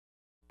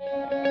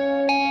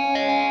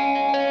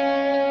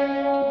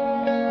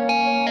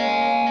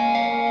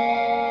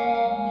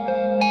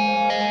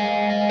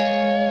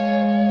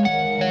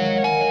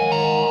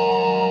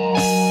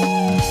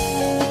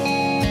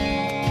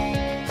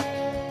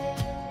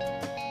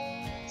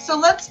So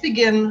let's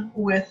begin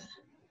with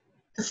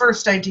the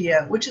first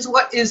idea, which is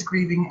what is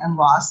grieving and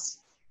loss?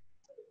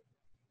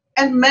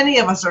 And many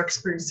of us are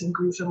experiencing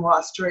grief and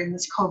loss during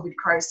this COVID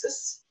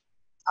crisis.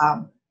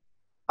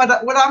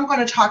 But what I'm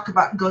going to talk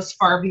about goes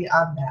far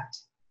beyond that.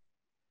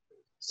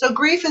 So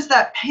grief is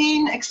that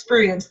pain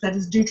experience that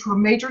is due to a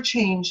major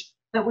change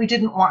that we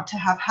didn't want to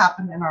have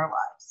happen in our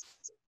lives.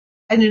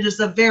 And it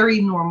is a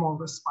very normal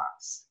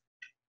response.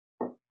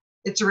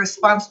 It's a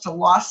response to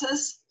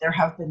losses. There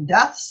have been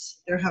deaths.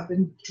 There have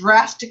been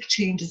drastic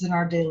changes in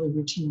our daily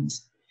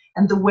routines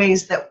and the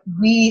ways that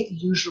we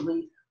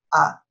usually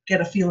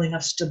get a feeling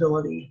of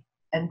stability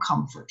and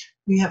comfort.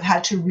 We have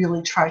had to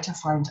really try to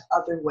find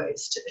other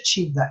ways to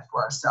achieve that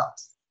for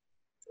ourselves.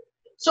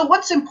 So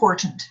what's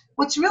important?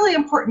 What's really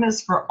important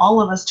is for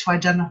all of us to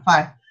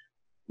identify,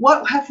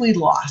 what have we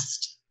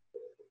lost?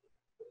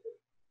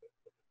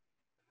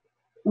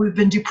 We've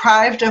been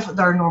deprived of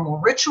our normal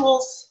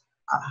rituals,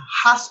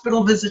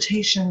 hospital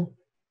visitation,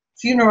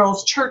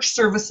 funerals, church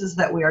services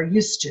that we are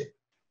used to.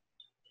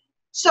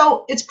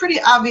 So it's pretty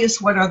obvious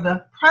what are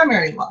the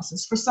primary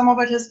losses. For some of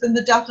it has been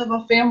the death of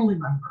a family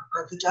member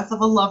or the death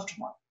of a loved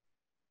one.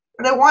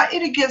 But I want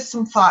you to give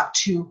some thought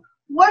to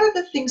what are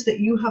the things that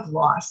you have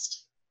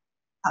lost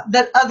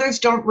that others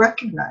don't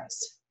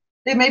recognize.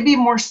 They may be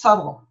more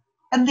subtle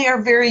and they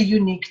are very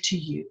unique to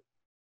you.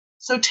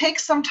 So take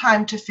some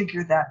time to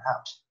figure that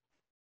out.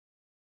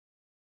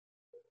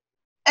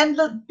 And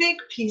the big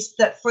piece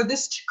that for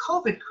this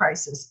COVID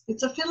crisis,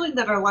 it's a feeling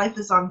that our life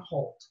is on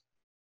hold.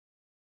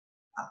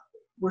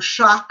 We're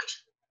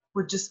shocked,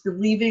 we're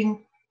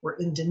disbelieving, we're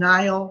in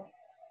denial.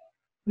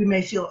 We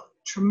may feel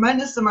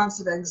tremendous amounts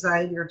of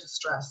anxiety or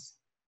distress.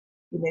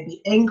 We may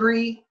be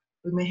angry.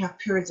 We may have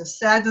periods of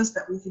sadness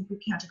that we think we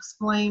can't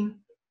explain.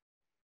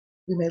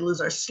 We may lose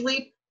our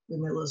sleep. We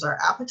may lose our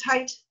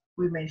appetite.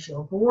 We may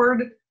feel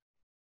bored.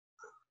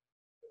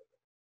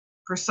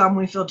 For some,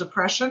 we feel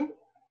depression.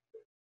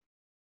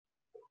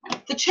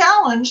 The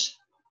challenge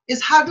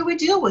is, how do we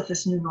deal with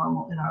this new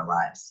normal in our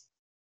lives?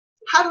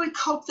 How do we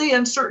cope with the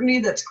uncertainty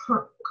that's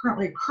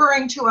currently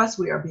occurring to us?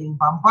 We are being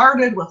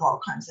bombarded with all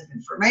kinds of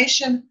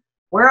information.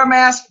 Wear a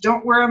mask,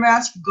 don't wear a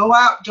mask, go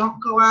out,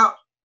 don't go out.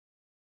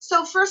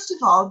 So first of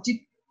all,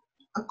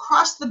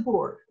 across the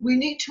board, we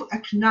need to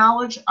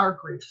acknowledge our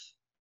grief.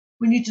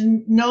 We need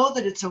to know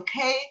that it's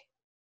okay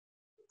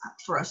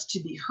for us to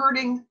be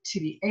hurting, to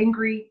be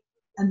angry,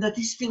 and that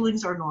these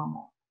feelings are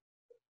normal.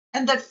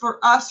 And that for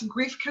us,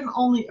 grief can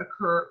only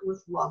occur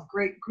with love.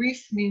 Great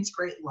grief means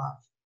great love.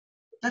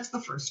 That's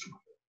the first one.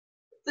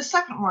 The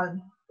second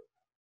one,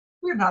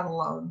 we're not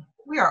alone.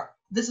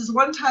 This is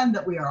one time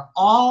that we are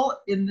all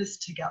in this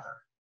together.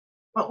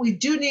 But we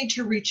do need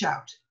to reach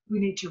out. We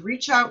need to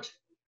reach out.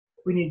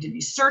 We need to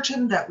be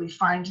certain that we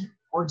find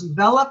or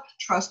develop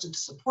trusted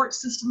support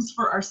systems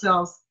for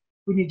ourselves.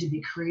 We need to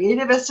be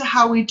creative as to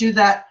how we do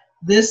that.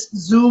 This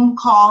Zoom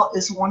call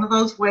is one of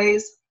those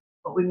ways,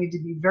 but we need to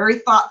be very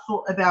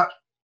thoughtful about,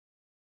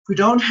 if we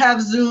don't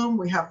have Zoom,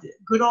 we have the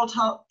good old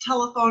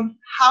telephone.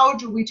 How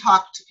do we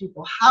talk to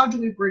people? How do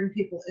we bring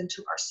people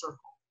into our circle?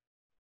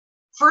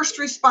 First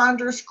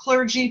responders,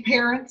 clergy,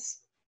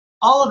 parents,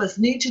 all of us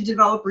need to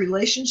develop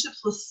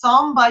relationships with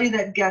somebody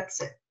that gets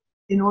it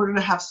in order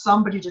to have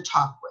somebody to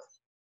talk with.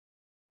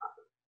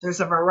 There's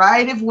a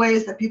variety of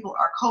ways that people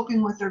are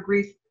coping with their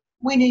grief.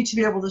 We need to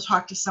be able to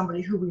talk to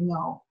somebody who we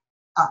know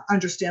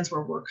understands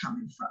where we're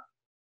coming from.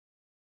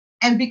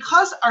 And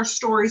because our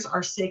stories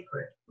are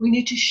sacred, we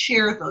need to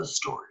share those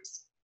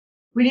stories.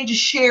 We need to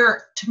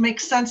share to make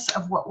sense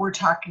of what we're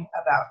talking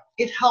about.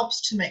 It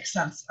helps to make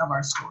sense of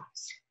our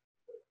stories.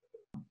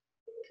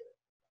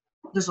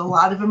 There's a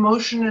lot of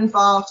emotion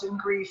involved in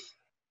grief.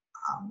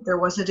 There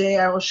was a day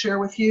I will share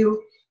with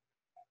you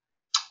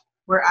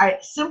where I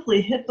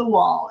simply hit the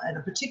wall at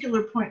a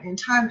particular point in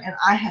time and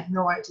I had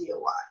no idea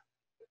why.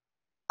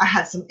 I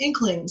had some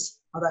inklings,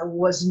 but I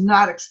was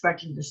not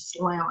expecting to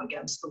slam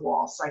against the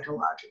wall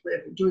psychologically.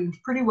 I've been doing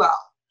pretty well.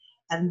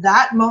 And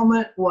that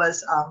moment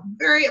was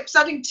very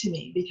upsetting to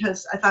me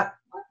because I thought,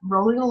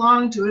 rolling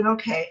along, doing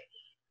okay.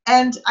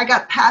 And I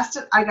got past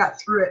it, I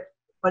got through it,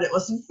 but it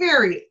was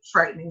very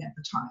frightening at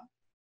the time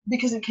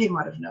because it came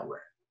out of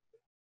nowhere.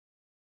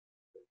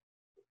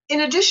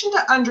 In addition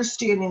to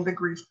understanding the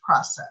grief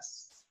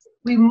process,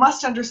 we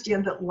must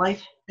understand that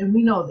life, and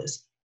we know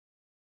this,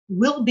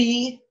 will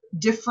be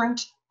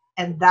different,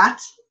 and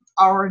that's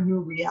our new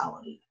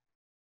reality.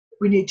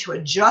 We need to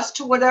adjust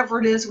to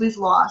whatever it is we've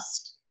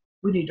lost.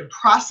 We need to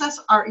process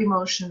our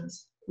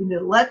emotions. We need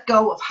to let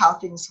go of how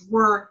things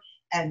were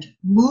and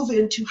move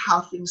into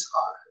how things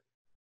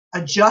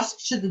are.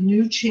 Adjust to the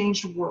new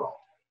changed world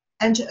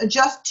and to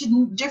adjust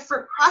to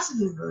different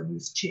processes of the new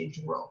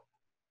changed world.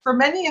 For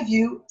many of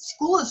you,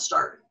 school has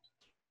started.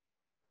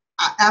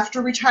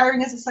 After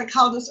retiring as a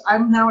psychologist,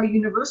 I'm now a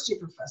university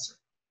professor.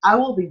 I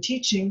will be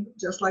teaching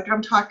just like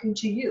I'm talking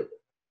to you.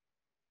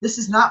 This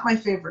is not my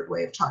favorite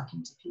way of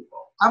talking to people.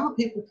 I'm a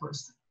people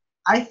person.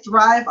 I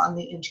thrive on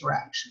the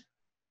interaction.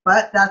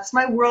 But that's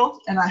my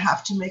world, and I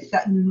have to make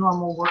that new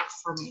normal work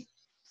for me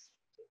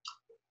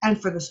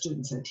and for the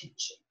students I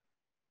teach.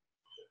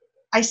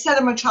 I said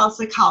I'm a child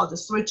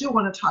psychologist, so I do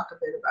want to talk a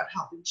bit about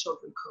helping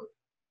children cope.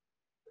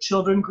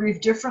 Children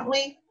grieve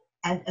differently,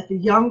 and at the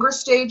younger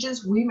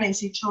stages, we may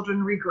see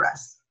children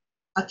regress.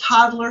 A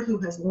toddler who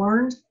has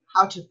learned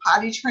how to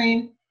potty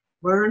train,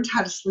 learned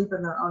how to sleep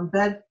in their own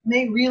bed,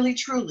 may really,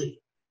 truly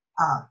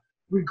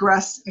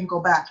regress and go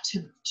back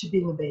to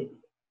being a baby.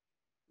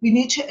 We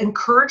need to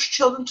encourage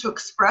children to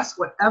express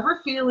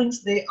whatever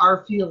feelings they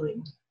are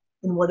feeling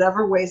in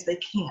whatever ways they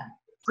can.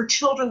 For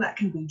children, that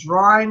can be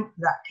drawing,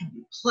 that can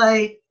be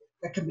play,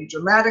 that can be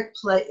dramatic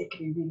play, it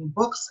can be reading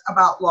books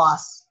about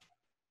loss.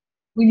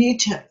 We need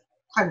to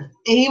kind of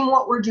aim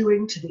what we're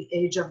doing to the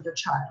age of the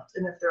child.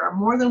 And if there are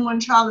more than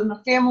one child in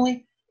the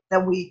family,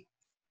 then we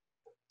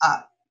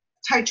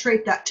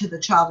titrate that to the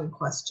child in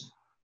question.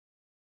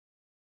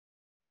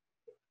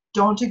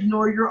 Don't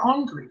ignore your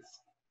own grief.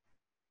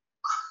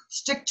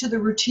 Stick to the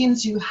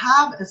routines you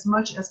have as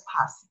much as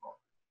possible.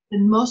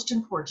 And most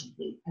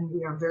importantly, and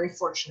we are very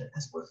fortunate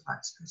as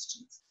Orthodox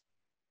Christians,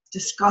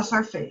 discuss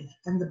our faith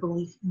and the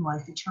belief in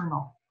life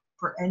eternal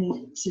for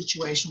any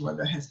situation where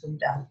there has been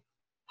death.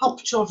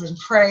 Help children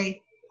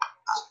pray,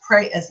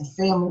 pray as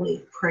a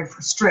family, pray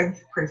for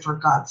strength, pray for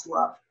God's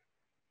love.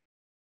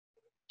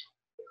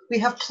 We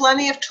have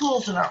plenty of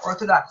tools in our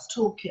Orthodox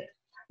toolkit.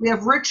 We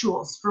have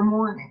rituals for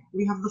mourning.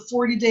 We have the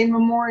 40-day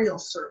memorial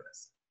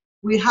service.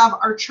 We have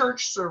our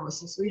church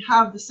services. We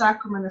have the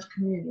sacrament of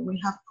communion. We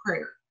have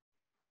prayer.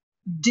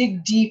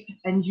 Dig deep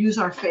and use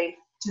our faith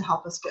to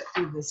help us get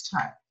through this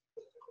time.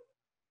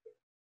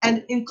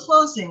 And in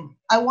closing,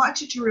 I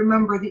want you to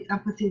remember the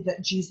empathy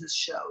that Jesus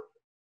showed.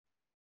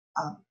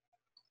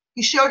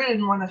 He showed it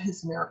in one of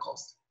his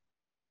miracles.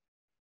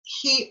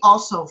 He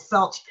also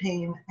felt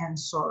pain and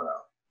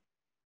sorrow.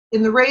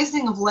 In the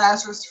raising of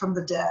Lazarus from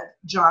the dead,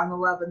 John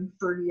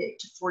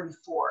 11:38-44,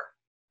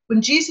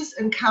 when Jesus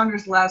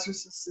encounters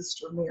Lazarus'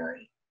 sister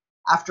Mary,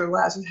 after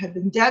Lazarus had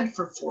been dead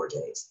for 4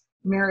 days,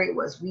 Mary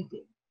was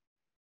weeping.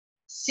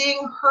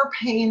 Seeing her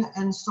pain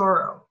and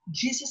sorrow,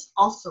 Jesus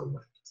also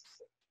wept.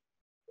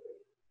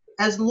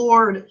 As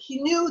Lord,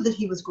 he knew that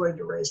he was going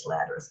to raise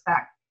Lazarus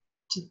back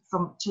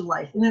to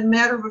life in a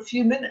matter of a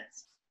few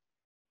minutes.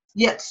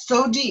 Yet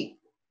so deep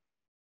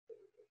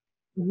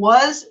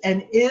was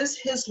and is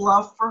his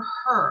love for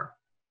her,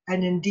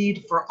 and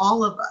indeed for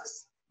all of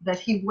us, that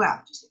he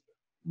wept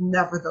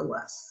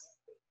nevertheless.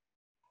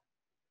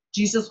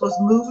 Jesus was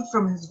moved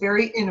from his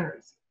very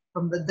innards,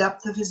 from the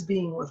depth of his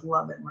being, with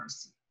love and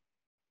mercy.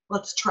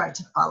 Let's try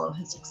to follow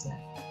his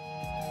example.